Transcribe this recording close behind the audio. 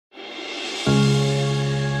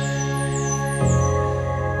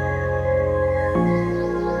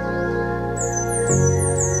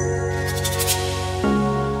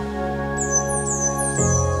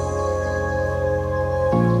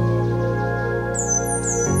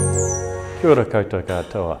Kia ora koutou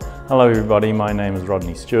katoa. Hello everybody, my name is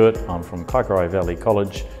Rodney Stewart. I'm from Kaikorai Valley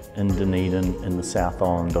College in Dunedin in the South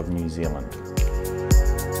Island of New Zealand.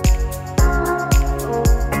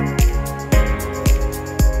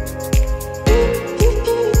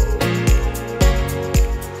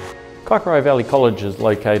 Kaikorai Valley College is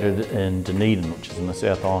located in Dunedin, which is in the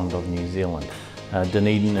South Island of New Zealand.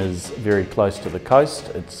 Dunedin is very close to the coast.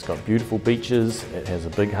 It's got beautiful beaches, it has a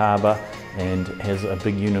big harbour and has a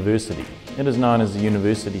big university. It is known as the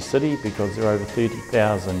University City because there are over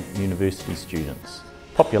 30,000 university students.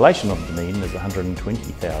 Population of Dunedin is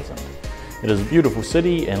 120,000. It is a beautiful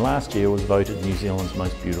city and last year was voted New Zealand's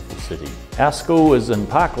most beautiful city. Our school is in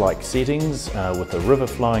park-like settings with a river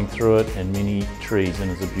flowing through it and many trees, and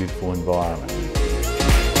is a beautiful environment.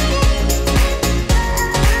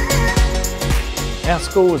 Our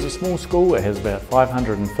school is a small school. It has about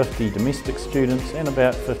 550 domestic students and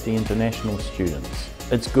about 50 international students.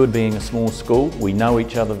 It's good being a small school. We know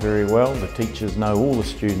each other very well. The teachers know all the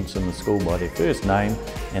students in the school by their first name,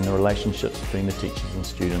 and the relationships between the teachers and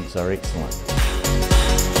students are excellent.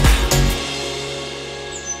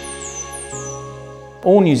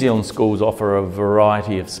 All New Zealand schools offer a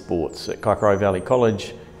variety of sports. At Kaikorai Valley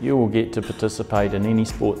College, you will get to participate in any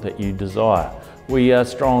sport that you desire. We are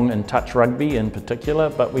strong in touch rugby in particular,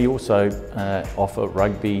 but we also offer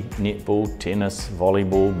rugby, netball, tennis,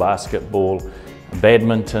 volleyball, basketball,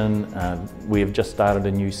 badminton. We have just started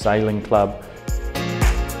a new sailing club.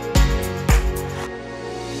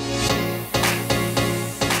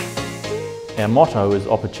 Our motto is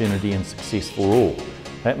opportunity and success for all.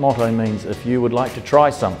 That motto means if you would like to try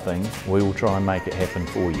something, we will try and make it happen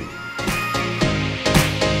for you.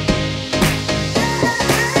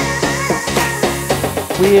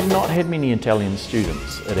 We have not had many Italian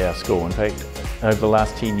students at our school. In fact, over the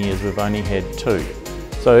last 10 years we've only had 2.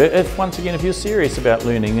 So once again, if you're serious about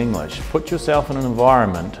learning English, put yourself in an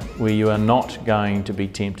environment where you are not going to be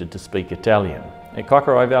tempted to speak Italian. At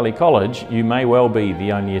Kaikorai Valley College, you may well be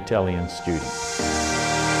the only Italian student.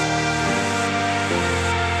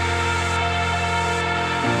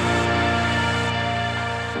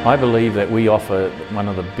 I believe that we offer one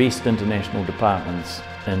of the best international departments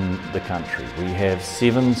in the country. We have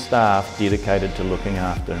 7 staff dedicated to looking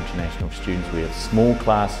after international students. We have small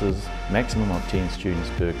classes, maximum of 10 students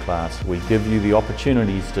per class. We give you the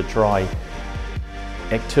opportunities to try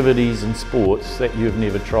activities and sports that you've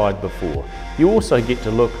never tried before. You also get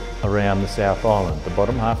to look around the South Island. The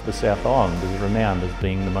bottom half of the South Island is renowned as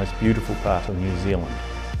being the most beautiful part of New Zealand.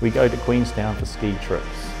 We go to Queenstown for ski trips.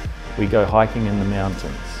 We go hiking in the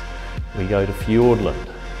mountains. We go to Fiordland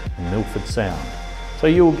and Milford Sound. So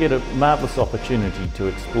you'll get a marvellous opportunity to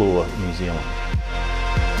explore New Zealand.